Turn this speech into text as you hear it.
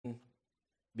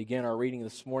begin our reading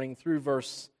this morning through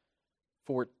verse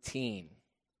 14.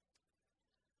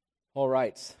 Paul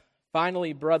writes,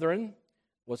 "Finally, brethren,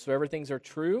 whatsoever things are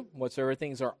true, whatsoever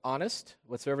things are honest,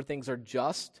 whatsoever things are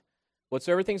just,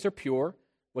 whatsoever things are pure,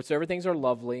 whatsoever things are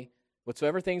lovely,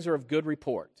 whatsoever things are of good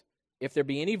report, if there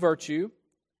be any virtue,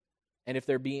 and if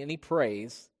there be any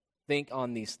praise, think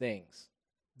on these things.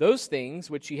 Those things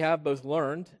which ye have both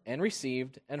learned, and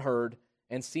received, and heard,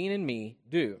 and seen in me,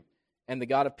 do, and the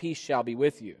God of peace shall be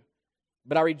with you.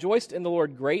 But I rejoiced in the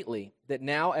Lord greatly, that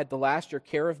now at the last your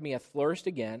care of me hath flourished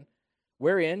again,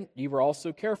 wherein ye were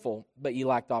also careful, but ye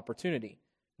lacked opportunity.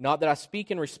 Not that I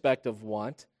speak in respect of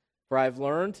want, for I have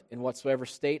learned, in whatsoever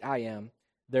state I am,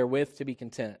 therewith to be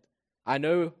content. I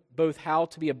know both how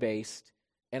to be abased,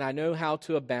 and I know how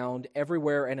to abound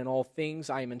everywhere, and in all things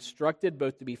I am instructed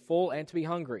both to be full and to be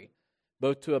hungry,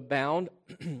 both to abound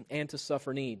and to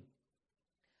suffer need.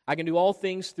 I can do all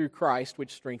things through Christ,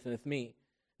 which strengtheneth me.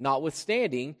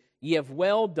 Notwithstanding, ye have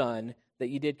well done that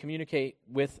ye did communicate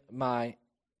with my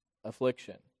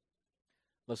affliction."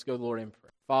 Let's go to the Lord in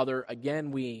prayer. Father,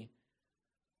 again we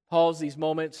pause these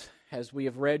moments as we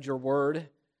have read your word.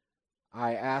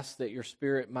 I ask that your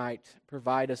Spirit might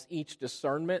provide us each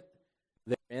discernment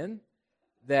therein,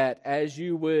 that as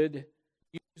you would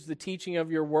use the teaching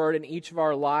of your word in each of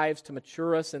our lives to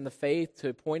mature us in the faith,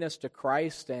 to point us to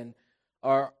Christ and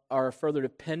our further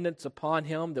dependence upon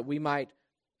him, that we might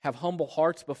have humble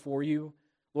hearts before you.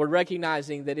 Lord,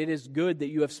 recognizing that it is good that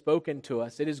you have spoken to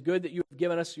us. It is good that you have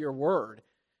given us your word.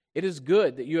 It is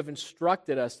good that you have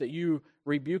instructed us, that you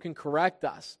rebuke and correct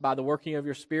us by the working of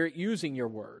your Spirit using your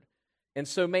word. And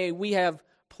so may we have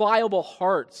pliable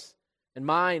hearts and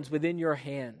minds within your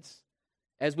hands.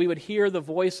 As we would hear the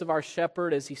voice of our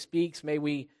shepherd as he speaks, may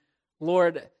we,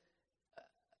 Lord,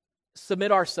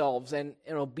 submit ourselves in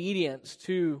obedience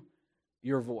to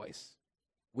your voice.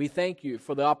 We thank you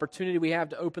for the opportunity we have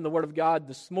to open the Word of God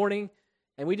this morning,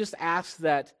 and we just ask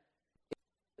that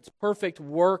its perfect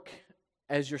work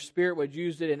as your Spirit would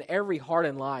use it in every heart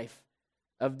and life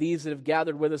of these that have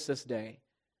gathered with us this day.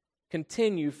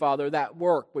 Continue, Father, that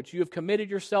work which you have committed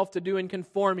yourself to do in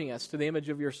conforming us to the image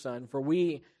of your Son, for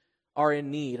we are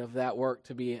in need of that work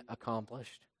to be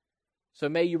accomplished. So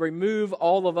may you remove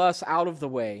all of us out of the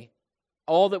way,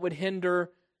 all that would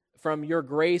hinder from your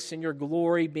grace and your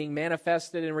glory being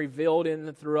manifested and revealed in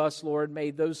and through us, Lord. May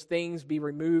those things be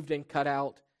removed and cut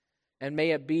out. And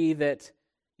may it be that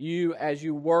you, as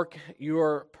you work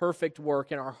your perfect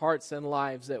work in our hearts and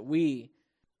lives, that we,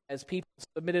 as people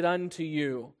submitted unto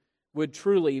you, would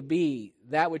truly be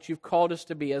that which you've called us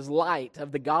to be, as light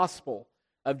of the gospel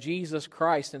of Jesus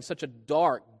Christ in such a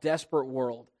dark, desperate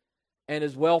world. And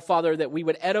as well, Father, that we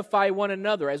would edify one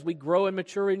another as we grow and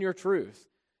mature in your truth.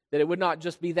 That it would not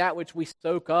just be that which we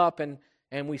soak up and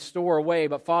we store away,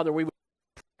 but Father, we would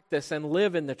practice and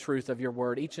live in the truth of your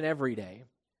word each and every day.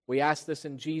 We ask this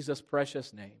in Jesus'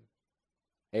 precious name.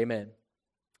 Amen.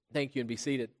 Thank you, and be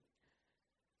seated.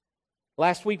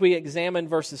 Last week we examined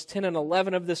verses 10 and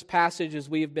 11 of this passage as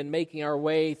we have been making our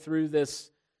way through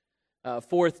this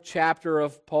fourth chapter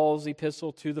of Paul's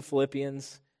epistle to the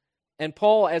Philippians. And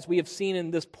Paul, as we have seen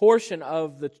in this portion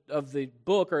of the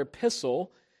book or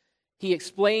epistle, he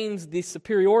explains the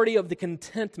superiority of the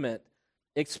contentment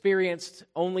experienced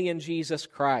only in Jesus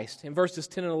Christ. In verses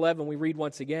 10 and 11, we read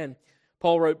once again,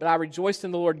 Paul wrote, "But I rejoiced in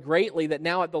the Lord greatly that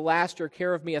now at the last your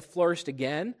care of me hath flourished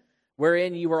again,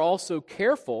 wherein ye were also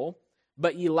careful,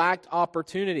 but ye lacked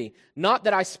opportunity. Not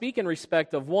that I speak in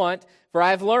respect of want, for I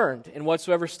have learned, in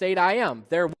whatsoever state I am,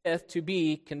 therewith to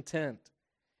be content."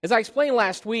 As I explained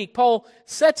last week, Paul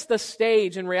sets the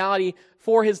stage in reality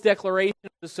for his declaration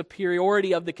of the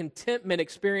superiority of the contentment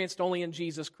experienced only in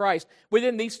Jesus Christ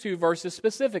within these two verses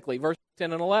specifically, verses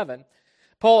 10 and 11.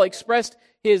 Paul expressed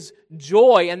his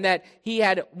joy in that he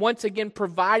had once again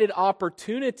provided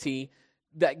opportunity,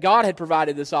 that God had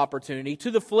provided this opportunity to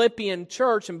the Philippian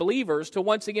church and believers to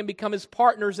once again become his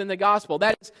partners in the gospel.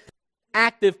 That is,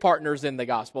 active partners in the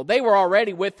gospel. They were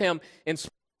already with him in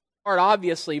part,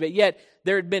 obviously, but yet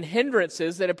there had been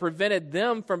hindrances that had prevented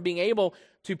them from being able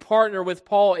to partner with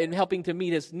Paul in helping to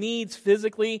meet his needs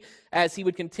physically as he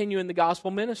would continue in the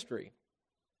gospel ministry.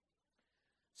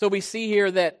 So we see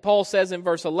here that Paul says in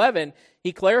verse 11,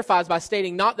 he clarifies by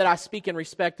stating, "Not that I speak in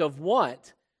respect of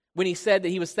want," when he said that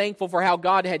he was thankful for how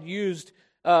God had used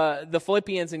the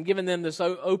Philippians and given them this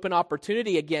open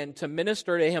opportunity again to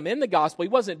minister to him in the gospel. He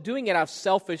wasn't doing it out of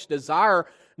selfish desire,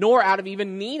 nor out of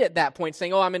even need at that point,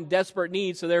 saying, "Oh, I'm in desperate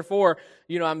need, so therefore,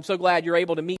 I'm so glad you're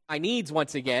able to meet my needs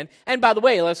once again." And by the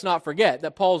way, let's not forget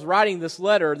that Paul's writing this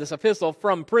letter, this epistle,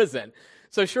 from prison.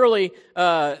 So surely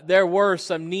there were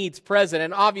some needs present,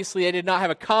 and obviously they did not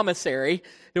have a commissary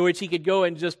to which he could go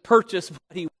and just purchase what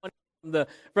he wanted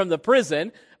from the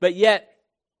prison, but yet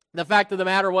the fact of the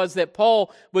matter was that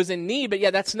Paul was in need, but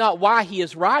yet that's not why he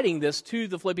is writing this to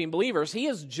the Philippian believers.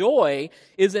 His joy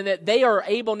is in that they are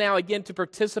able now again to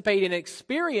participate and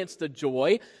experience the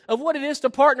joy of what it is to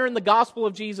partner in the gospel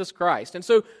of Jesus Christ. And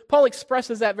so Paul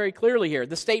expresses that very clearly here.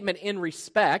 The statement in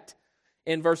respect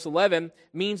in verse 11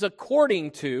 means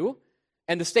according to,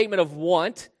 and the statement of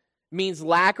want means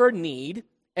lack or need.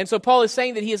 And so Paul is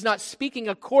saying that he is not speaking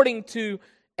according to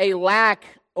a lack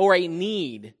or a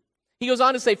need. He goes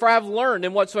on to say, for I have learned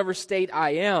in whatsoever state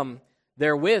I am,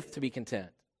 therewith to be content.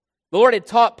 The Lord had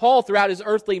taught Paul throughout his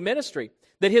earthly ministry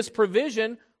that his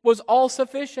provision was all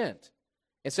sufficient.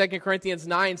 In 2 Corinthians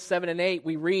 9, 7, and 8,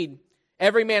 we read,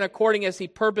 every man according as he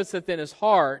purposeth in his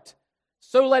heart,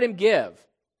 so let him give,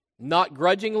 not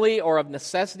grudgingly or of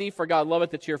necessity, for God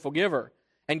loveth a cheerful giver.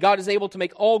 And God is able to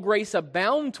make all grace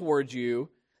abound towards you,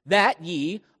 that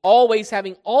ye, always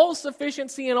having all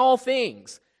sufficiency in all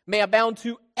things, may abound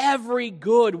to every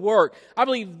good work. I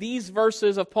believe these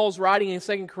verses of Paul's writing in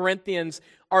 2 Corinthians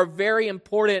are very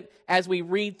important as we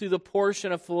read through the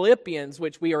portion of Philippians,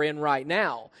 which we are in right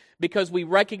now, because we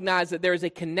recognize that there is a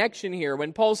connection here.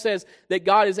 When Paul says that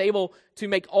God is able to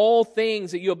make all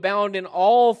things, that you abound in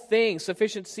all things,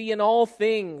 sufficiency in all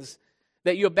things,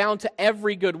 that you abound to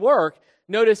every good work,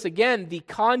 notice again, the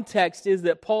context is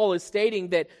that Paul is stating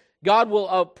that God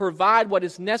will provide what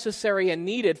is necessary and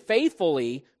needed,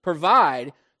 faithfully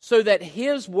provide, so that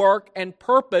His work and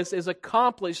purpose is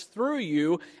accomplished through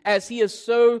you as He is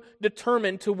so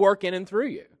determined to work in and through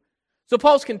you. So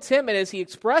Paul's contentment, as he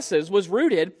expresses, was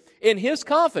rooted in his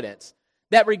confidence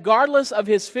that regardless of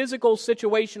his physical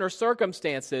situation or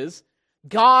circumstances,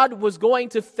 God was going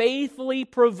to faithfully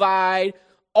provide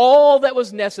all that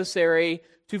was necessary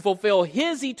to fulfill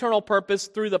His eternal purpose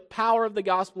through the power of the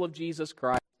gospel of Jesus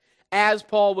Christ, as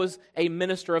Paul was a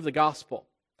minister of the gospel.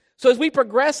 So as we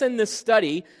progress in this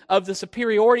study of the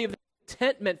superiority of the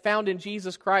contentment found in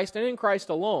Jesus Christ and in Christ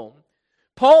alone,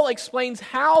 Paul explains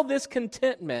how this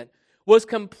contentment was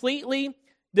completely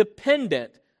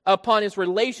dependent upon his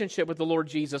relationship with the Lord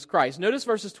Jesus Christ. Notice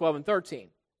verses 12 and 13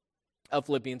 of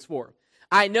Philippians 4.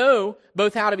 I know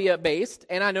both how to be abased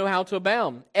and I know how to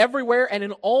abound. Everywhere and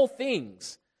in all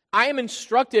things I am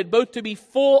instructed both to be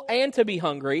full and to be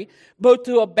hungry, both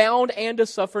to abound and to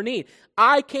suffer need.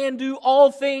 I can do all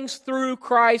things through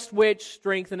Christ which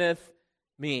strengtheneth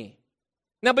me.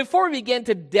 Now, before we begin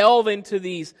to delve into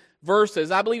these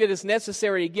verses, I believe it is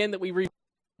necessary again that we read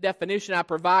the definition I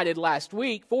provided last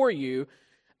week for you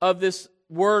of this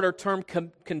word or term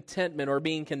contentment or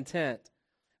being content.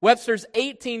 Webster's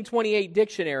 1828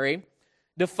 dictionary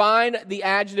defined the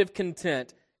adjective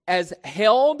content as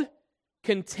held,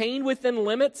 contained within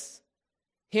limits,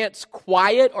 hence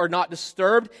quiet or not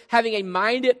disturbed, having a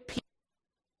mind at peace,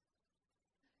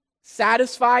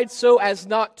 satisfied so as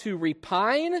not to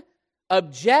repine,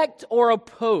 object, or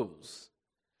oppose.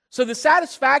 So the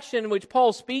satisfaction which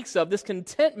Paul speaks of, this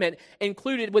contentment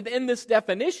included within this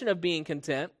definition of being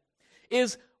content,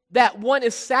 is that one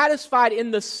is satisfied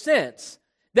in the sense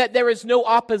that there is no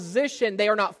opposition. They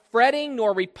are not fretting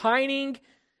nor repining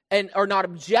and are not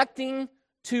objecting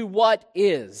to what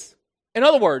is. In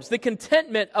other words, the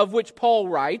contentment of which Paul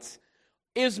writes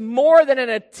is more than an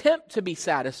attempt to be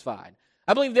satisfied.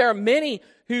 I believe there are many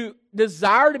who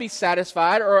desire to be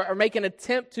satisfied or make an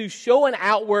attempt to show an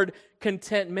outward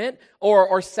contentment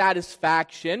or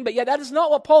satisfaction, but yet that is not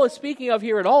what Paul is speaking of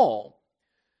here at all.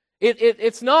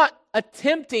 It's not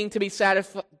attempting to be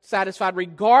satisfied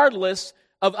regardless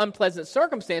of unpleasant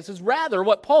circumstances. Rather,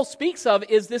 what Paul speaks of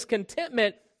is this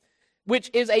contentment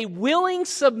which is a willing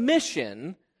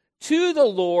submission to the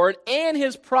Lord and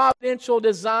His providential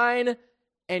design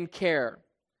and care.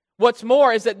 What's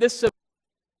more is that this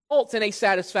results in a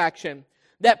satisfaction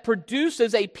that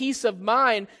produces a peace of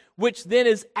mind which then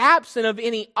is absent of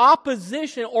any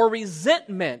opposition or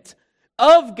resentment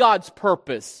of God's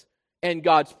purpose and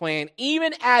God's plan,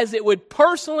 even as it would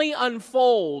personally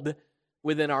unfold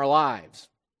within our lives.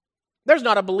 There's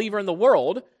not a believer in the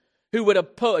world who would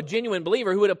oppose, a genuine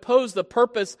believer who would oppose the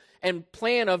purpose and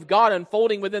plan of God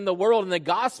unfolding within the world and the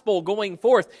gospel going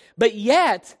forth. But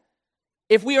yet,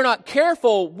 if we are not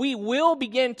careful, we will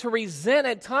begin to resent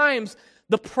at times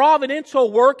the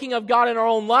providential working of God in our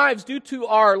own lives due to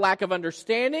our lack of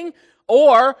understanding,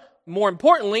 or, more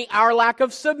importantly, our lack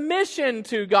of submission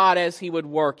to God as He would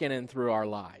work in and through our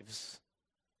lives.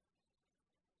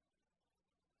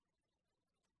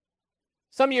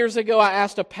 Some years ago, I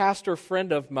asked a pastor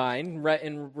friend of mine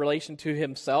in relation to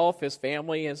himself, his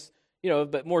family, his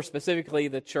but more specifically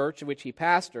the church in which he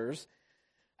pastors,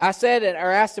 I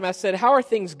asked him, how are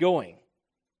things going?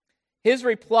 His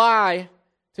reply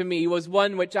to me was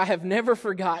one which I have never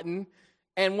forgotten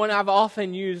and one I've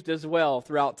often used as well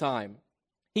throughout time.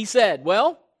 He said,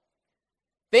 well,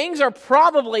 things are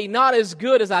probably not as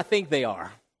good as I think they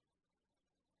are.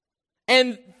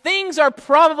 And things are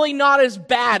probably not as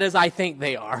bad as I think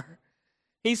they are.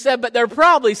 He said, but they're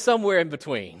probably somewhere in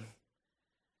between.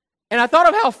 And I thought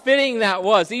of how fitting that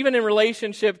was, even in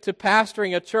relationship to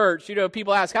pastoring a church.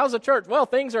 People ask, how's the church? Well,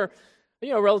 things are,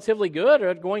 relatively good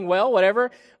or going well, whatever.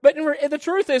 But the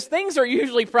truth is, things are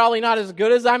usually probably not as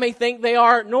good as I may think they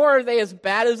are, nor are they as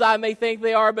bad as I may think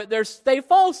they are, but they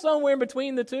fall somewhere in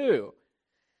between the two.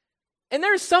 And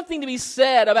there's something to be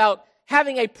said about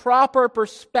having a proper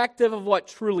perspective of what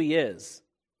truly is.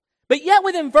 But yet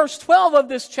within verse 12 of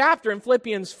this chapter in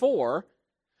Philippians 4,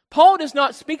 Paul does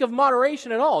not speak of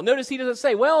moderation at all. Notice he doesn't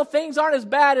say, well, things aren't as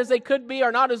bad as they could be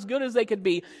or not as good as they could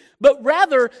be. But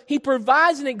rather, he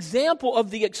provides an example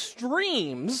of the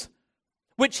extremes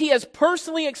which he has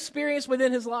personally experienced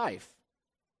within his life.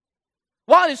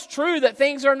 While it's true that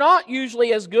things are not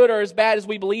usually as good or as bad as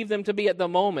we believe them to be at the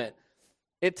moment,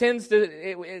 it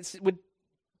would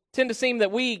tend to seem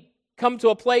that we come to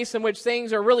a place in which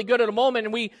things are really good at a moment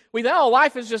and we think, oh,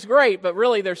 life is just great, but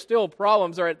really there's still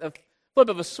problems, or at the flip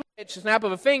of a switch, a snap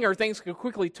of a finger, things can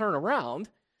quickly turn around.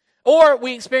 Or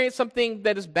we experience something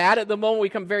that is bad at the moment, we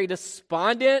become very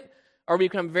despondent, or we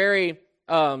become very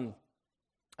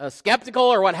skeptical,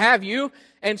 or what have you,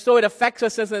 and so it affects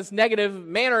us in this negative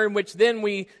manner in which then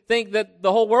we think that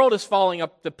the whole world is falling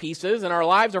up to pieces and our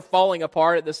lives are falling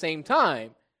apart at the same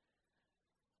time.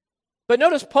 But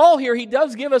notice Paul here, he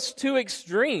does give us two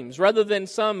extremes rather than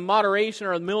some moderation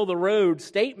or a middle-of-the-road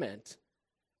statement.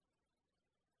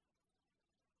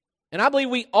 And I believe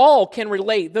we all can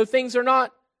relate. Though things are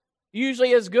not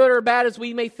usually as good or bad as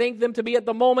we may think them to be at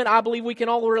the moment, I believe we can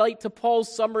all relate to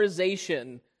Paul's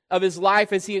summarization of his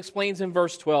life as he explains in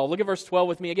verse 12. Look at verse 12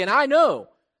 with me again. I know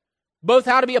both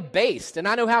how to be abased and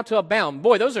I know how to abound.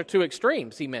 Boy, those are two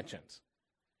extremes he mentions.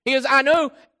 He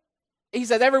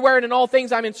says, everywhere and in all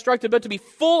things I'm instructed both to be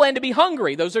full and to be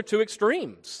hungry. Those are two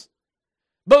extremes.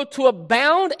 Both to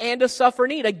abound and to suffer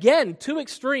need. Again, two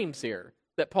extremes here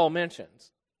that Paul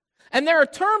mentions. And there are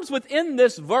terms within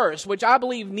this verse which I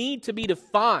believe need to be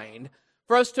defined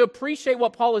for us to appreciate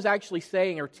what Paul is actually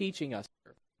saying or teaching us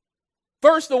here.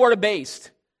 First, the word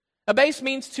abased. Abased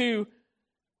means to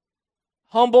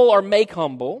humble or make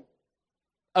humble.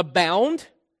 Abound,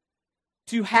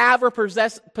 to have or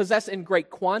possess in great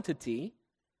quantity.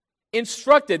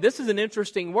 Instructed, this is an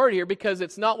interesting word here because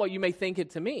it's not what you may think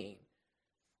it to mean.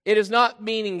 It is not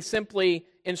meaning simply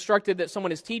instructed that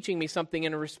someone is teaching me something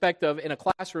in respect of in a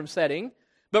classroom setting,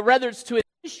 but rather it's to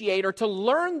initiate or to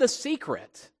learn the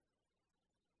secret.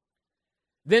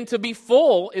 Then to be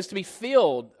full is to be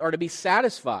filled or to be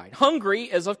satisfied. Hungry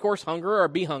is, of course, hunger or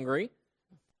be hungry.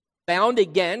 Bound,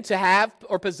 again, to have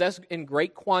or possess in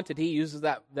great quantity, he uses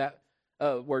that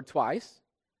word twice.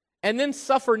 And then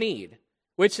suffer need,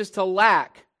 which is to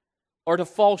lack or to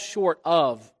fall short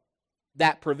of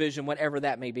that provision, whatever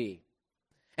that may be.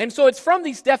 And so it's from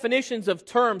these definitions of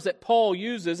terms that Paul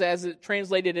uses as it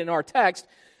translated in our text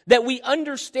that we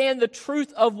understand the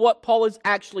truth of what Paul is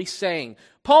actually saying.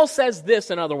 Paul says this,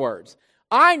 in other words,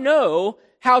 I know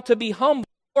how to be humble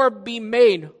or be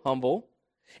made humble,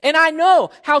 and I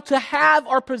know how to have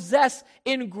or possess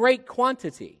in great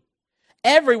quantity.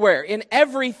 Everywhere, in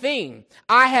everything,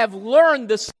 I have learned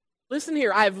this. Listen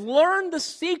here, I have learned the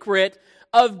secret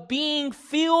of being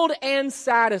filled and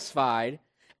satisfied,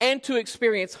 and to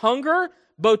experience hunger,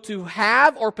 both to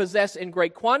have or possess in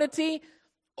great quantity,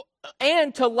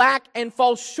 and to lack and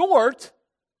fall short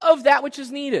of that which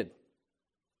is needed.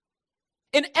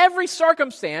 In every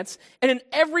circumstance and in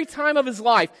every time of his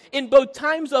life, in both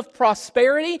times of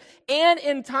prosperity and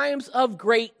in times of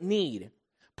great need,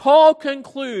 Paul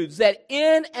concludes that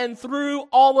in and through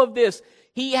all of this,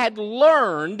 he had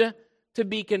learned to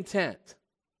be content.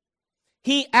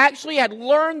 He actually had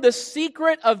learned the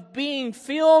secret of being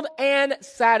filled and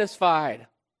satisfied.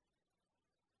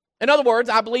 In other words,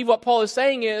 I believe what Paul is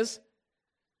saying is,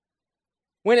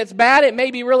 when it's bad, it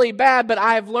may be really bad, but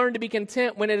I have learned to be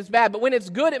content when it is bad. But when it's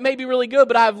good, it may be really good,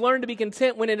 but I have learned to be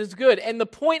content when it is good. And the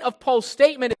point of Paul's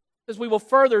statement, as we will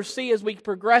further see as we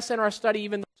progress in our study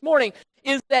even this morning,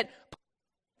 is that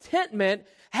contentment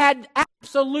had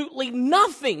absolutely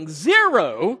nothing,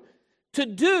 zero, to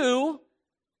do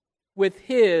with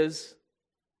his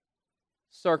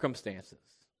circumstances.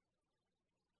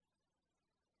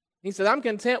 He said, I'm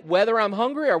content whether I'm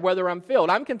hungry or whether I'm filled.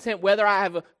 I'm content whether I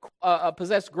have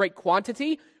possess great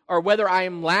quantity or whether I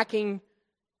am lacking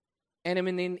and am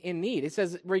in need. It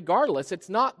says, regardless, it's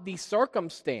not the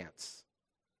circumstance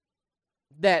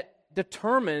that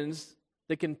determines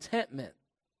the contentment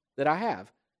that I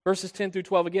have. Verses 10 through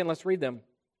 12 again, let's read them.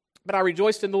 But I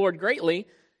rejoiced in the Lord greatly,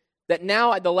 that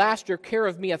now at the last your care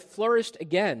of me hath flourished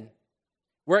again,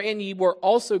 wherein ye were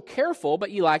also careful,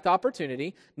 but ye lacked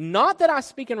opportunity. Not that I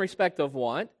speak in respect of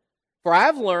want, for I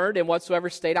have learned in whatsoever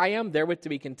state I am therewith to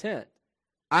be content.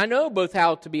 I know both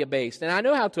how to be abased, and I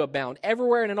know how to abound.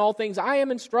 Everywhere and in all things I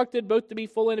am instructed both to be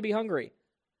full and to be hungry,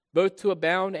 both to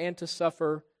abound and to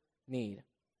suffer need.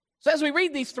 So as we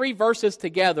read these three verses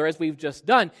together, as we've just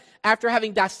done, after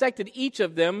having dissected each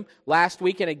of them last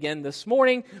week and again this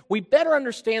morning, we better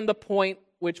understand the point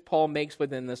which Paul makes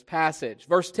within this passage.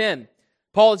 Verse 10,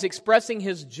 Paul is expressing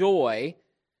his joy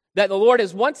that the Lord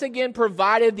has once again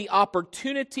provided the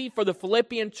opportunity for the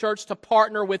Philippian church to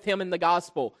partner with him in the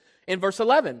gospel. In verse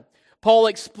 11, Paul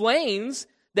explains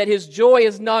that his joy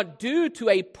is not due to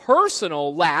a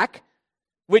personal lack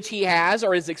which he has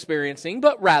or is experiencing,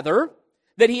 but rather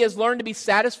that he has learned to be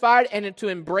satisfied and to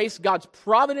embrace God's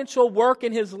providential work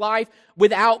in his life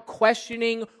without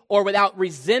questioning or without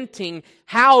resenting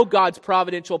how God's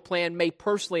providential plan may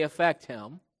personally affect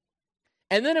him.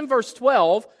 And then in verse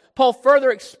 12, Paul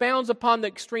further expounds upon the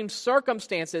extreme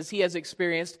circumstances he has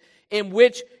experienced in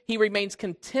which he remains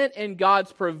content in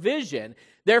God's provision,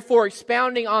 therefore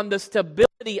expounding on the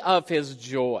stability of his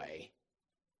joy.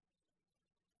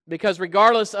 Because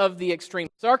regardless of the extreme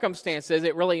circumstances,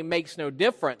 it really makes no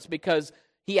difference because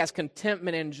he has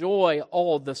contentment and joy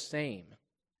all the same.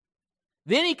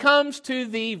 Then he comes to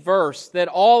the verse that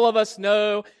all of us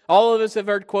know, all of us have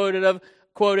heard quoted,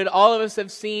 all of us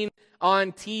have seen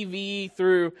on TV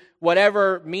through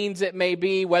whatever means it may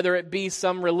be, whether it be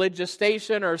some religious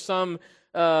station or some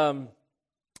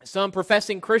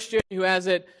professing Christian who has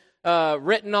it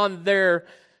written on their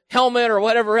helmet or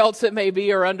whatever else it may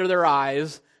be or under their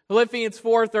eyes. Philippians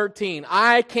 4:13,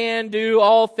 I can do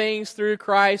all things through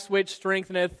Christ which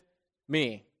strengtheneth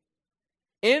me.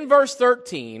 In verse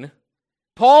 13,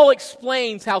 Paul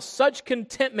explains how such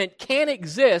contentment can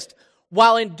exist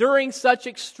while enduring such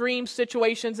extreme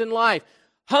situations in life.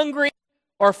 Hungry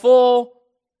or full,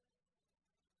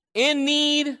 in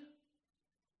need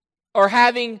or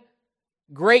having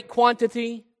great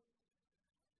quantity,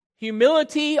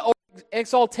 humility or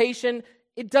exaltation,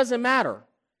 it doesn't matter.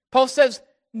 Paul says,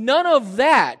 none of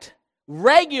that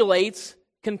regulates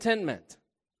contentment.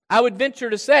 I would venture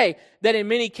to say that in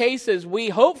many cases we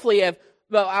hopefully have,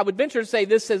 well, I would venture to say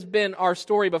this has been our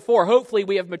story before. Hopefully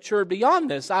we have matured beyond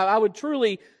this. I would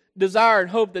truly desire and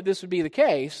hope that this would be the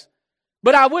case.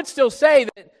 But I would still say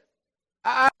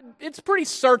that it's pretty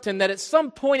certain that at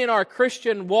some point in our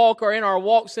Christian walk or in our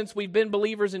walk since we've been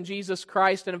believers in Jesus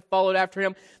Christ and have followed after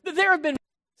Him, that there have been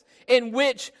in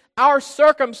which our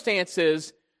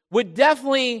circumstances would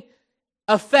definitely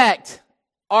affect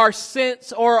our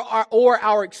sense or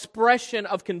our expression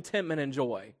of contentment and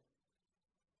joy.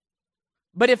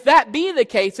 But if that be the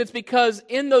case, it's because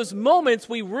in those moments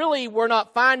we really were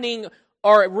not finding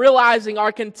or realizing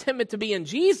our contentment to be in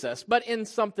Jesus, but in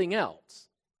something else.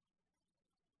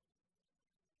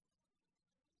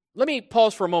 Let me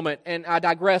pause for a moment, and I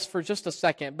digress for just a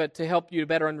second, but to help you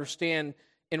better understand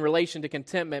in relation to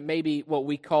contentment, maybe what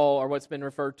we call, or what's been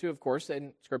referred to, of course,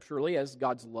 and scripturally as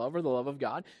God's love or the love of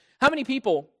God. How many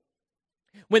people,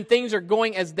 when things are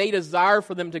going as they desire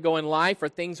for them to go in life, or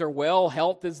things are well,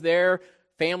 health is there,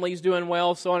 family's doing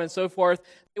well, so on and so forth,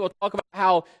 they will talk about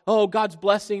how, oh, God's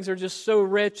blessings are just so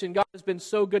rich and God has been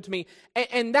so good to me.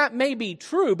 And that may be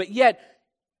true, but yet,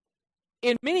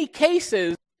 in many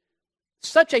cases,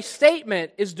 such a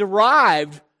statement is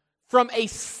derived from a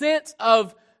sense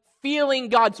of feeling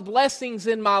God's blessings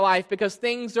in my life because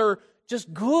things are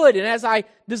just good and as I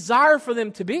desire for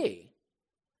them to be.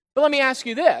 But let me ask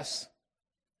you this.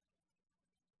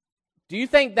 Do you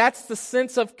think that's the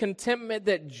sense of contentment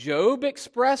that Job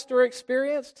expressed or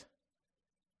experienced?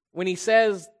 When he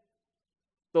says,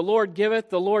 the Lord giveth,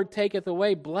 the Lord taketh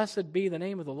away, blessed be the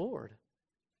name of the Lord.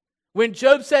 When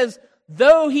Job says,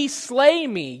 though he slay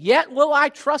me, yet will I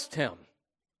trust him.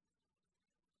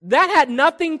 That had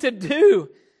nothing to do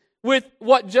with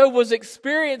what Job was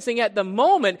experiencing at the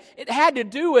moment. It had to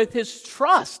do with his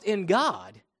trust in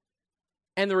God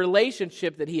and the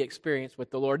relationship that he experienced with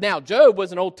the Lord. Now, Job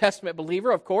was an Old Testament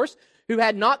believer, of course, who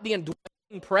had not the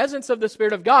indwelling presence of the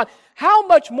Spirit of God. How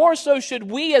much more so should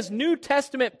we as New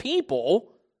Testament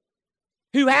people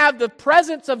who have the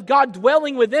presence of God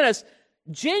dwelling within us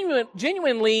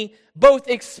genuinely both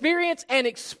experience and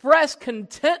express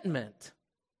contentment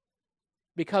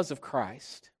because of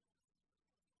Christ?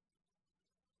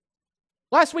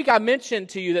 Last week I mentioned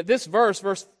to you that this verse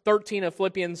 13 of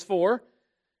Philippians 4,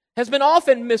 has been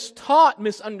often mistaught,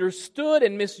 misunderstood,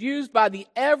 and misused by the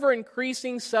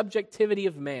ever-increasing subjectivity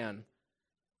of man.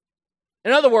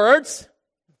 In other words,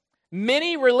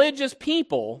 many religious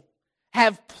people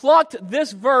have plucked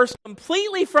this verse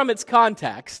completely from its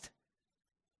context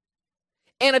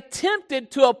and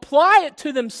attempted to apply it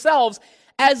to themselves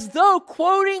as though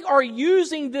quoting or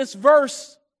using this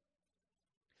verse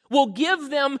will give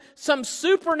them some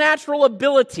supernatural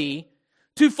ability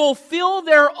to fulfill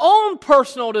their own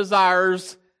personal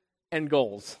desires and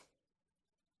goals.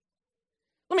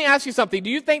 Let me ask you something. Do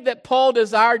you think that Paul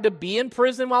desired to be in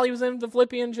prison while he was in the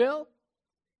Philippian jail?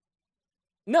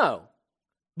 No.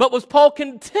 But was Paul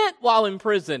content while in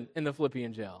prison in the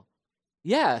Philippian jail?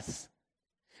 Yes.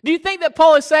 Do you think that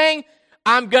Paul is saying,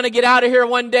 I'm going to get out of here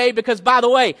one day because, by the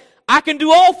way, I can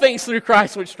do all things through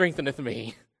Christ which strengtheneth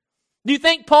me? Do you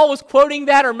think Paul was quoting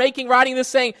that or writing this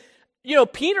saying,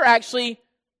 Peter actually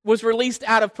was released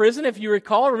out of prison, if you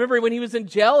recall. Remember when he was in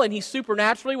jail and he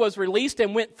supernaturally was released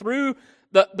and went through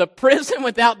the prison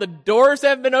without the doors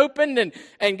having been opened,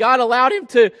 and God allowed him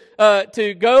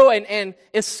to go and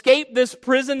escape this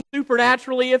prison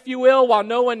supernaturally, if you will, while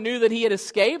no one knew that he had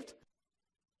escaped?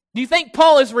 Do you think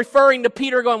Paul is referring to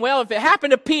Peter going, well, if it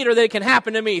happened to Peter, then it can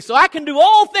happen to me, so I can do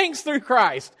all things through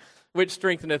Christ, which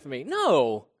strengtheneth me?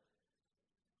 No.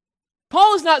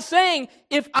 Paul is not saying,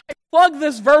 if I plug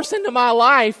this verse into my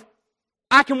life,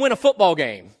 I can win a football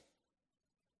game.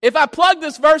 If I plug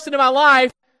this verse into my life,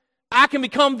 I can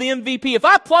become the MVP. If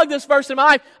I plug this verse into my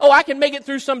life, I can make it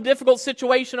through some difficult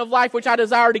situation of life which I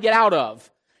desire to get out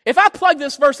of. If I plug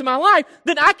this verse in my life,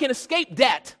 then I can escape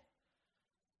debt.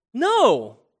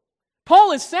 No.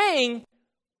 Paul is saying,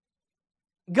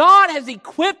 God has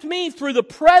equipped me through the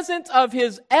presence of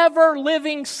His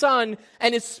ever-living Son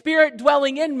and His Spirit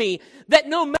dwelling in me, that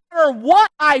no matter what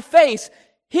I face,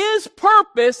 His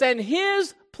purpose and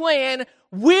His plan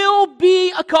will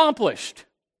be accomplished,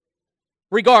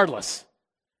 regardless.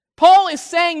 Paul is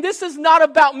saying this is not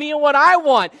about me and what I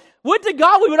want. Would to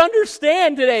God we would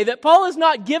understand today that Paul is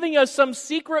not giving us some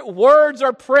secret words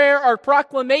or prayer or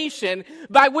proclamation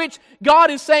by which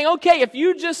God is saying, okay, if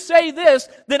you just say this,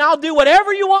 then I'll do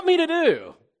whatever you want me to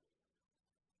do.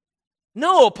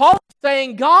 No, Paul is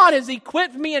saying God has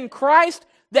equipped me in Christ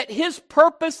that His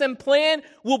purpose and plan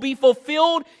will be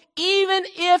fulfilled even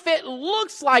if it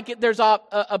looks like there's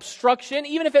obstruction,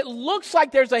 even if it looks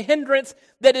like there's a hindrance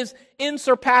that is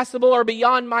insurpassable or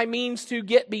beyond my means to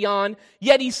get beyond.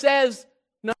 Yet he says,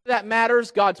 none of that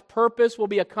matters. God's purpose will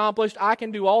be accomplished. I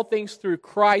can do all things through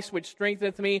Christ, which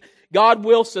strengtheneth me. God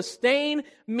will sustain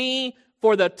me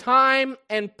for the time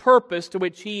and purpose to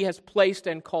which He has placed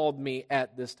and called me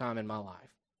at this time in my life.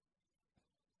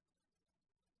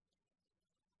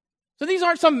 So these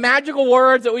aren't some magical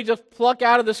words that we just pluck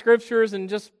out of the Scriptures and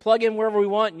just plug in wherever we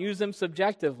want and use them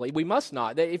subjectively. We must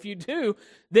not. If you do,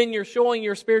 then you're showing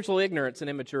your spiritual ignorance and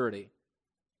immaturity.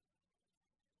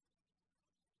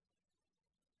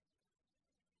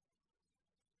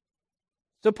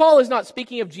 So Paul is not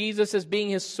speaking of Jesus as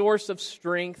being his source of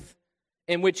strength,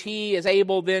 in which he is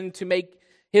able then to make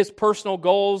his personal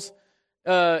goals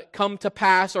come to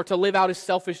pass or to live out his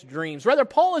selfish dreams. Rather,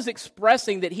 Paul is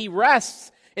expressing that he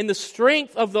rests in the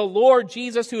strength of the Lord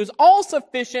Jesus, who is all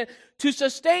sufficient to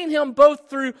sustain him both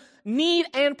through need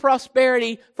and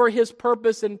prosperity for His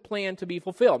purpose and plan to be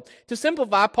fulfilled. To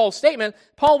simplify Paul's statement,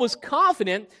 Paul was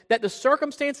confident that the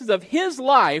circumstances of his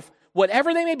life,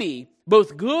 whatever they may be,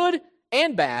 both good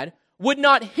and bad, would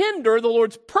not hinder the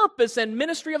Lord's purpose and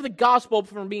ministry of the gospel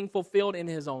from being fulfilled in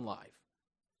his own life.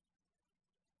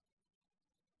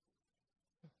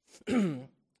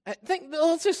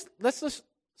 Let's just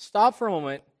stop for a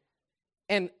moment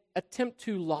and attempt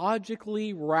to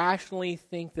logically, rationally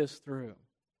think this through.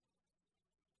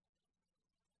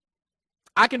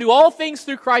 I can do all things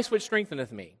through Christ which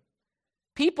strengtheneth me.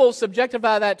 People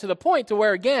subjectify that to the point to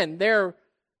where, again,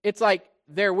 it's like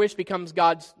their wish becomes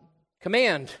God's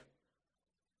command.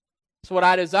 So what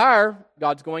I desire,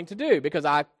 God's going to do because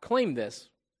I claim this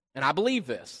and I believe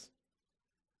this.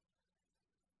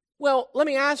 Well, let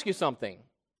me ask you something.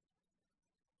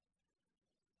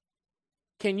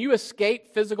 Can you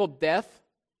escape physical death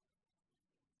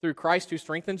through Christ who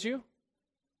strengthens you?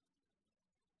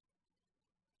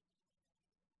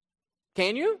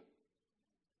 Can you?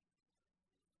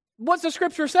 What's the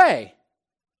Scripture say?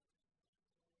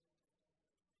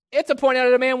 It's appointed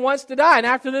that a man wants to die, and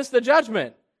after this the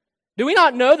judgment. Do we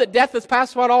not know that death has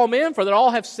passed upon all men, for that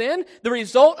all have sinned? The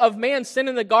result of man's sin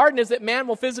in the garden is that man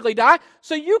will physically die.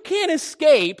 So you can't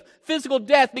escape physical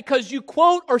death because you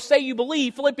quote or say you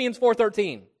believe Philippians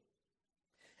 4:13.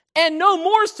 And no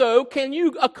more so can you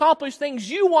accomplish things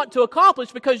you want to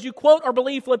accomplish because you quote or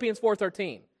believe Philippians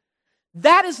 4:13.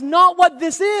 That is not what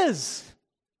this is.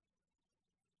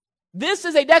 This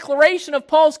is a declaration of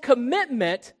Paul's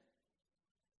commitment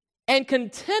and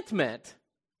contentment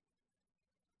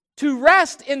to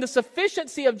rest in the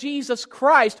sufficiency of Jesus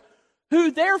Christ,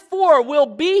 who therefore will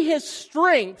be his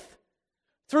strength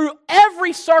through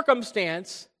every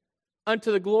circumstance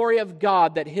unto the glory of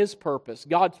God, that his purpose,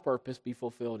 God's purpose, be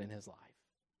fulfilled in his life.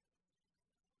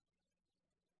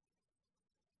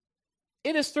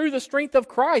 It is through the strength of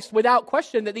Christ, without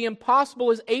question, that the impossible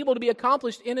is able to be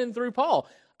accomplished in and through Paul.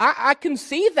 I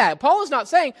conceive that. Paul is not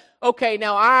saying, okay,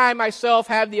 now I myself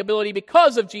have the ability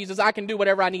because of Jesus, I can do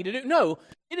whatever I need to do. No,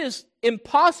 it is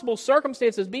impossible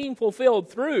circumstances being fulfilled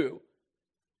through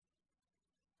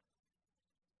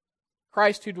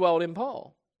Christ who dwelled in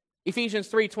Paul. Ephesians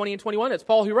 3:20 and 21, it's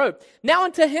Paul who wrote, "Now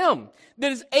unto him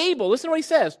that is able," listen to what he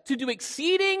says, "to do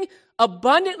exceeding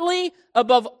abundantly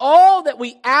above all that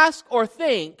we ask or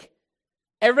think."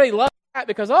 Everybody loves that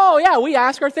because, oh yeah, we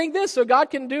ask or think this, so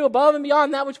God can do above and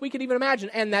beyond that which we could even imagine.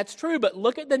 And that's true, but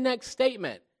look at the next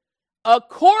statement.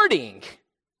 According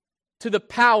to the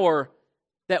power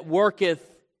that worketh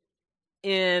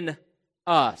in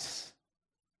us.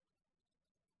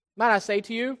 Might I say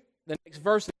to you, the next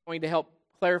verse is going to help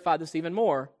clarify this even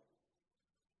more.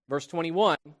 Verse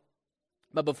 21.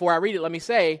 But before I read it, let me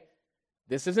say,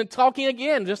 this isn't talking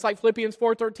again, just like Philippians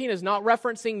 4:13 is not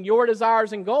referencing your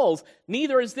desires and goals.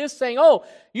 Neither is this saying, oh,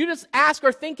 you just ask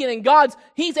or think it and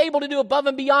He's able to do above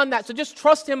and beyond that, so just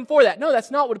trust Him for that. No,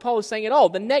 that's not what Paul is saying at all.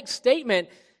 The next statement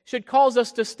should cause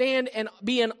us to stand and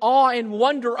be in awe and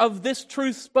wonder of this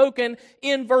truth spoken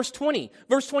in verse 20.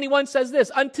 Verse 21 says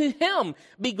this, "Unto Him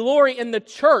be glory in the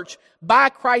church by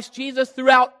Christ Jesus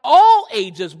throughout all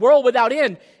ages, world without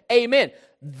end. Amen."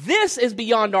 This is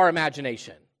beyond our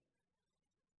imagination.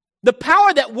 The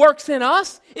power that works in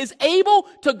us is able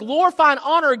to glorify and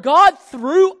honor God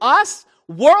through us,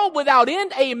 world without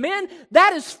end. Amen.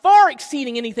 That is far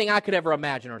exceeding anything I could ever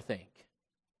imagine or think.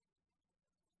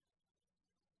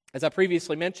 As I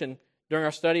previously mentioned during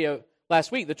our study of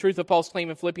last week, the truth of Paul's claim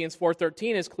in Philippians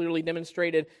 4:13 is clearly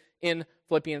demonstrated in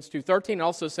Philippians 2:13 and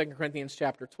also 2 Corinthians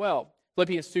chapter 12.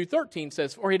 Philippians 2:13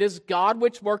 says, "For it is God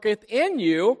which worketh in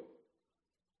you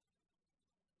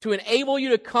to enable you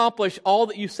to accomplish all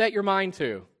that you set your mind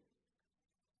to."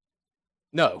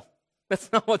 No, that's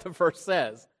not what the verse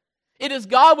says. It is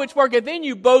God which worketh in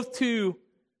you both to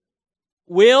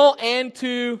will and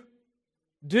to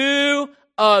do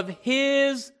of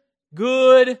His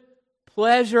good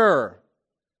pleasure.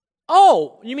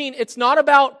 Oh, you mean it's not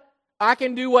about I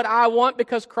can do what I want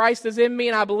because Christ is in me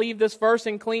and I believe this verse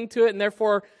and cling to it and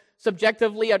therefore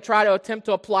subjectively I try to attempt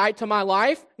to apply it to my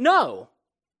life? No,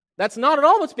 that's not at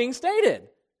all what's being stated.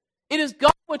 It is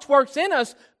God which works in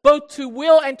us both to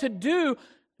will and to do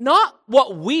not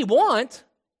what we want,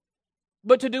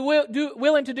 but to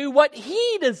will and to do what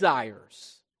He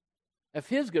desires of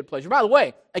His good pleasure. By the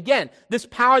way, again, this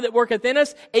power that worketh in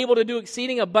us, able to do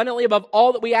exceeding abundantly above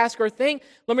all that we ask or think,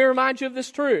 let me remind you of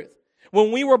this truth.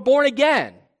 When we were born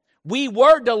again, we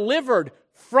were delivered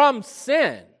from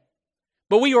sin.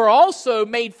 But we were also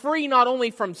made free not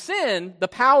only from sin, the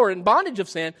power and bondage of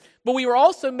sin, but we were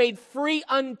also made free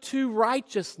unto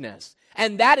righteousness.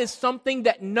 And that is something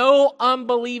that no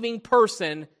unbelieving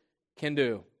person can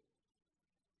do.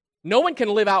 No one can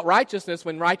live out righteousness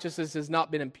when righteousness has not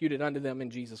been imputed unto them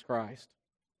in Jesus Christ.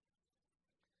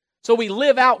 So we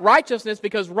live out righteousness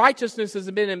because righteousness has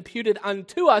been imputed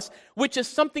unto us, which is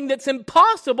something that's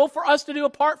impossible for us to do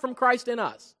apart from Christ in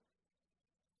us.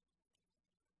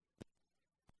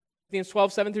 Corinthians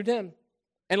 12:7-10.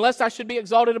 "And lest I should be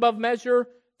exalted above measure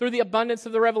through the abundance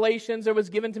of the revelations, there was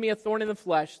given to me a thorn in the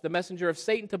flesh, the messenger of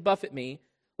Satan to buffet me,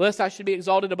 lest I should be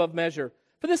exalted above measure.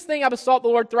 For this thing I besought the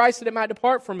Lord thrice that it might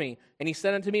depart from me. And He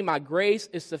said unto me, My grace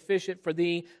is sufficient for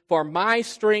thee, for my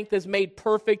strength is made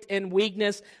perfect in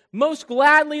weakness. Most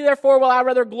gladly, therefore, will I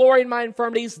rather glory in my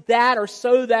infirmities,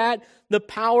 so that the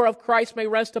power of Christ may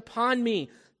rest upon me.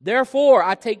 Therefore,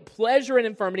 I take pleasure in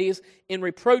infirmities, in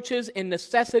reproaches, in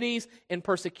necessities, in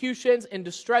persecutions, in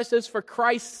distresses, for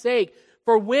Christ's sake.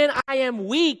 For when I am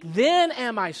weak, then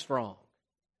am I strong."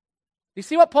 You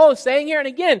see what Paul is saying here? And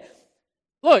again,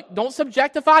 look, don't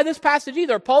subjectify this passage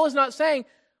either. Paul is not saying,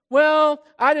 well,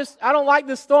 I don't like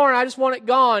this thorn, I just want it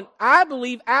gone. I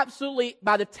believe absolutely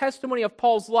by the testimony of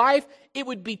Paul's life, it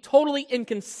would be totally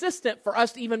inconsistent for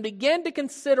us to even begin to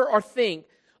consider or think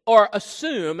or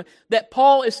assume that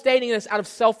Paul is stating this out of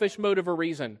selfish motive or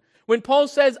reason. When Paul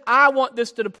says, I want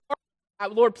this to depart,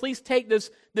 Lord, please take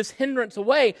this hindrance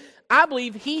away. I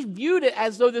believe he viewed it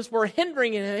as though this were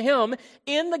hindering him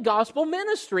in the gospel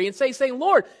ministry and saying,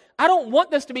 Lord, I don't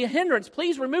want this to be a hindrance.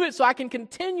 Please remove it so I can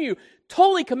continue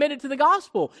totally committed to the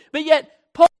gospel. But yet,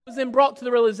 Paul was then brought to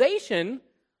the realization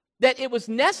that it was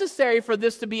necessary for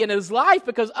this to be in his life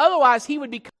because otherwise he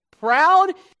would become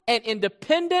proud and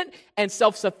independent and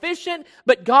self-sufficient.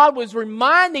 But God was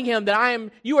reminding him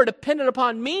that you are dependent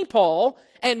upon me, Paul,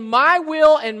 and my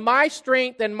will and my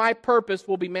strength and my purpose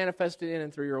will be manifested in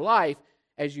and through your life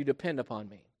as you depend upon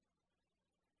me.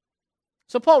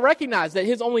 So Paul recognized that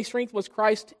his only strength was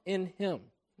Christ in him.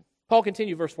 Paul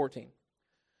continued, verse 14.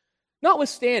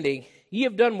 Notwithstanding, ye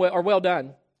have done well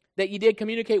done, that ye did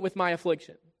communicate with my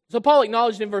affliction. So Paul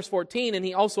acknowledged in verse 14, and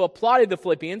he also applauded the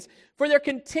Philippians for their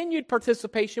continued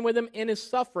participation with him in his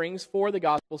sufferings for the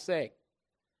gospel's sake.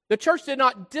 The church did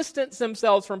not distance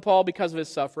themselves from Paul because of his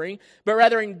suffering, but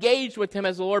rather engaged with him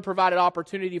as the Lord provided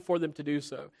opportunity for them to do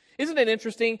so. Isn't it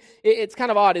interesting? It's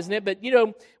kind of odd, isn't it? But,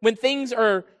 when things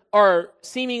are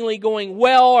seemingly going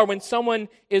well, or when someone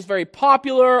is very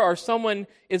popular, or someone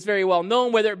is very well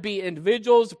known, whether it be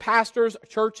individuals, pastors,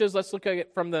 churches, let's look at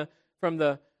it from the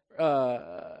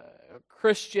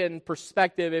Christian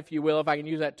perspective, if you will, if I can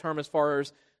use that term, as far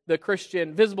as the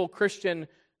visible Christian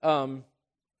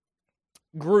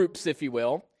groups, if you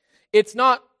will. It's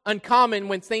not uncommon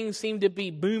when things seem to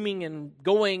be booming and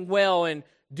going well and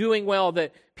doing well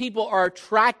that people are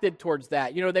attracted towards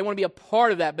that. They want to be a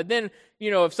part of that. But then,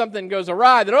 if something goes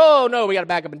awry, then, oh no, we got to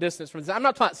back up and distance from this. I'm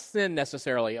not talking about sin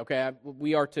necessarily, okay?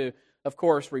 We are to, of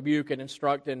course, rebuke and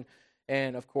instruct and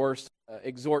of course,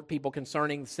 exhort people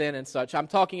concerning sin and such. I'm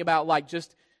talking about like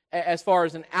just as far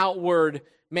as an outward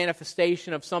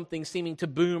manifestation of something seeming to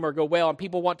boom or go well, and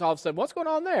people want to all of a sudden, what's going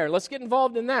on there? Let's get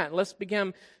involved in that. Let's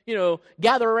become,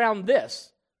 gather around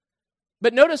this.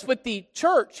 But notice with the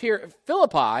church here at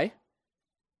Philippi,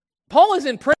 Paul is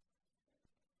in prison.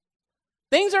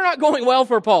 Things are not going well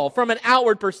for Paul from an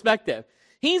outward perspective.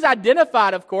 He's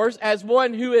identified, of course, as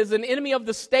one who is an enemy of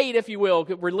the state, if you will,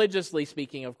 religiously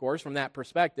speaking, of course, from that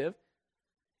perspective.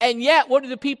 And yet, what do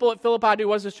the people at Philippi do?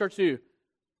 What does this church do?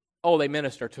 Oh, they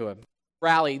minister to him.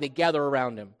 Rally, they gather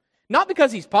around him. Not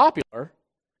because he's popular,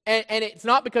 and it's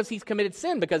not because he's committed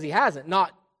sin, because he hasn't.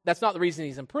 That's not the reason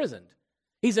he's imprisoned.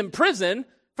 He's in prison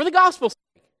for the gospel's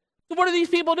sake. So what do these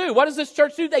people do? What does this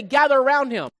church do? They gather around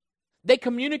him. They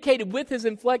communicated with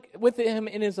him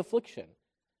in his affliction.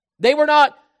 They were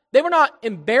not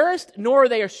embarrassed, nor were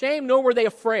they ashamed, nor were they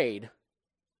afraid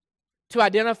to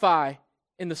identify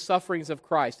in the sufferings of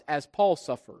Christ as Paul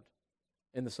suffered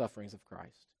in the sufferings of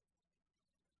Christ.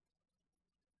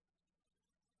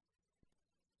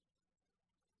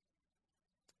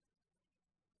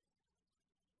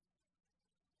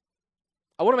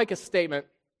 I want to make a statement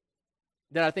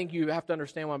that I think you have to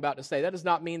understand what I'm about to say. That does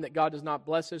not mean that God does not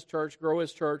bless His church, grow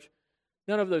His church,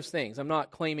 none of those things. I'm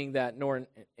not claiming that nor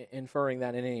inferring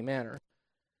that in any manner.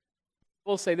 I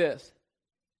will say this.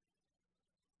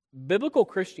 Biblical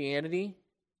Christianity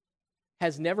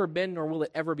has never been nor will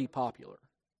it ever be popular.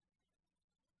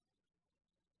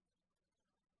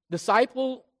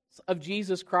 Disciples of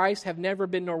Jesus Christ have never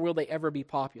been nor will they ever be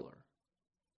popular.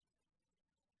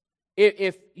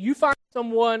 If you find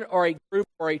someone or a group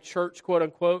or a church, quote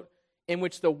unquote, in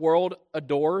which the world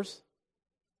adores,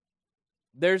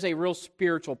 there's a real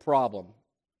spiritual problem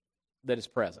that is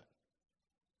present.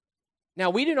 Now,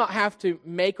 we do not have to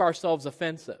make ourselves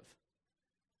offensive.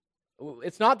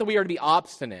 It's not that we are to be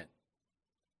obstinate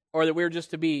or that we are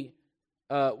just to be,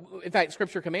 in fact,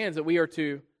 Scripture commands that we are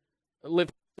to live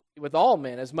with all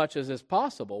men as much as is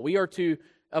possible. We are to,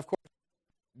 of course,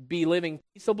 be living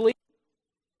peaceably.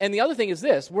 And the other thing is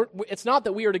this, it's not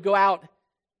that we are to go out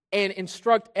and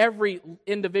instruct every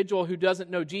individual who doesn't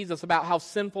know Jesus about how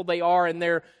sinful they are and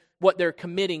what they're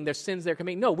committing, their sins they're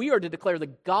committing. No, we are to declare the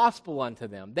gospel unto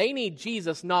them. They need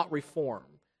Jesus, not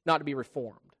to be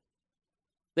reformed.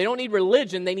 They don't need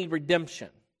religion, they need redemption.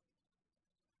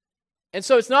 And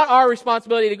so it's not our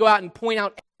responsibility to go out and point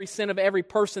out every sin of every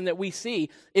person that we see.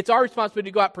 It's our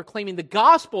responsibility to go out proclaiming the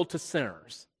gospel to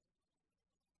sinners,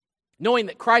 knowing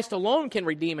that Christ alone can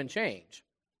redeem and change.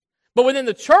 But within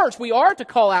the church, we are to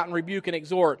call out and rebuke and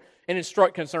exhort and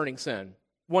instruct concerning sin,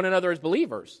 one another as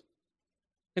believers.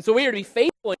 And so we are to be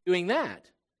faithful in doing that.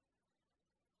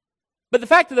 But the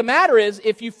fact of the matter is,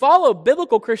 if you follow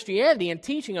biblical Christianity and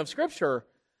teaching of Scripture,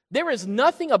 there is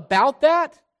nothing about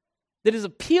that is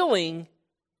appealing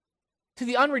to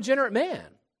the unregenerate man,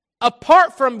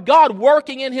 apart from God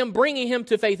working in him, bringing him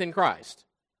to faith in Christ.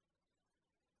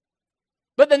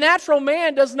 But the natural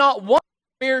man does not want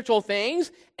spiritual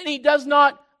things, and he does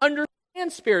not understand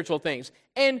and spiritual things.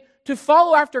 And to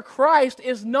follow after Christ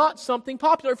is not something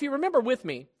popular. If you remember with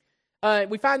me,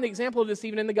 we find the example of this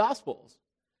even in the Gospels.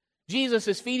 Jesus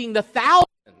is feeding the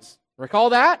thousands.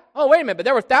 Recall that? Oh, wait a minute, but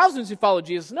there were thousands who followed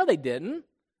Jesus. No, they didn't.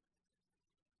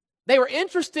 They were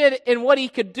interested in what he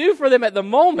could do for them at the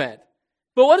moment.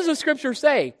 But what does the Scripture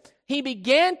say? He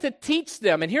began to teach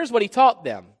them, and here's what he taught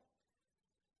them.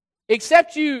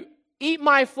 Except you eat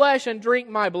my flesh and drink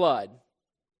my blood,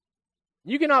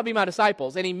 you cannot be my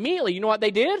disciples. And immediately, you know what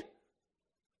they did?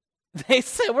 They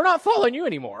said, we're not following you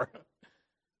anymore.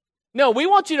 No, we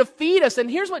want you to feed us. And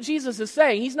here's what Jesus is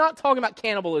saying. He's not talking about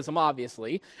cannibalism,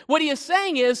 obviously. What he is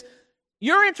saying is,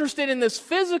 you're interested in this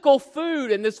physical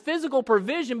food and this physical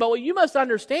provision, but what you must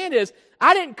understand is,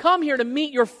 I didn't come here to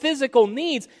meet your physical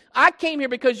needs. I came here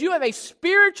because you have a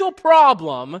spiritual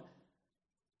problem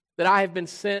that I have been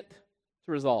sent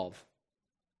to resolve.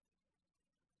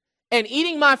 And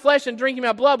eating my flesh and drinking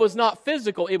my blood was not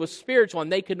physical, it was spiritual,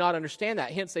 and they could not understand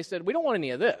that. Hence they said, we don't want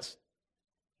any of this.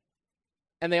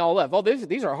 And they all left. Oh,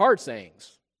 these are hard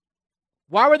sayings.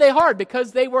 Why were they hard?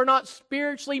 Because they were not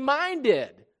spiritually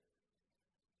minded.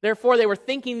 Therefore, they were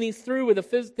thinking things through with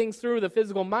the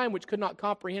physical mind, which could not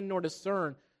comprehend nor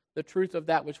discern the truth of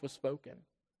that which was spoken.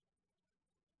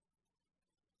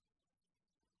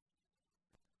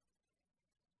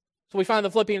 So we find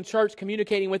the Philippian church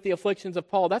communicating with the afflictions of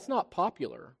Paul. That's not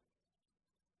popular.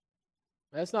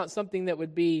 That's not something that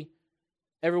would be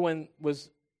everyone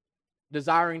was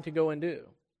desiring to go and do.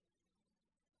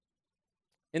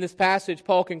 In this passage,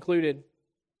 Paul concluded,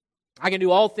 I can do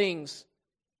all things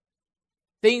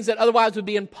that otherwise would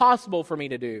be impossible for me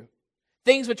to do.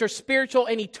 Things which are spiritual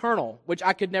and eternal, which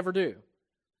I could never do.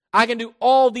 I can do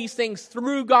all these things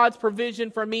through God's provision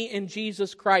for me in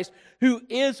Jesus Christ, who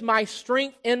is my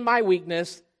strength in my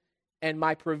weakness and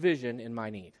my provision in my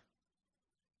need.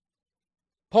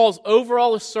 Paul's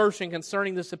overall assertion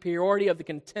concerning the superiority of the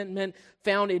contentment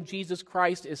found in Jesus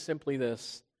Christ is simply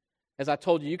this. As I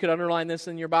told you, you could underline this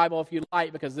in your Bible if you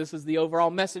like, because this is the overall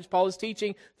message Paul is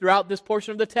teaching throughout this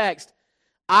portion of the text.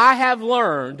 I have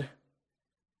learned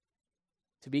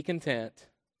to be content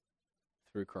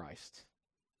through Christ.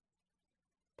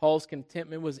 Paul's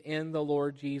contentment was in the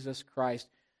Lord Jesus Christ.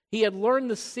 He had learned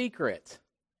the secret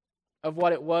of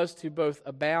what it was to both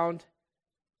abound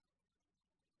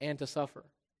and to suffer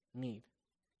need.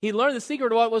 He learned the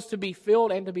secret of what it was to be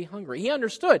filled and to be hungry. He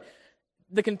understood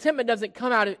the contentment doesn't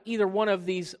come out of either one of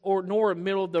these nor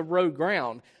middle of the road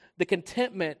ground. The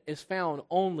contentment is found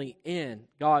only in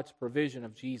God's provision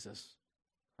of Jesus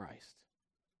Christ.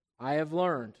 I have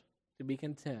learned to be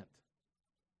content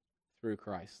through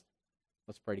Christ.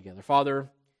 Let's pray together. Father,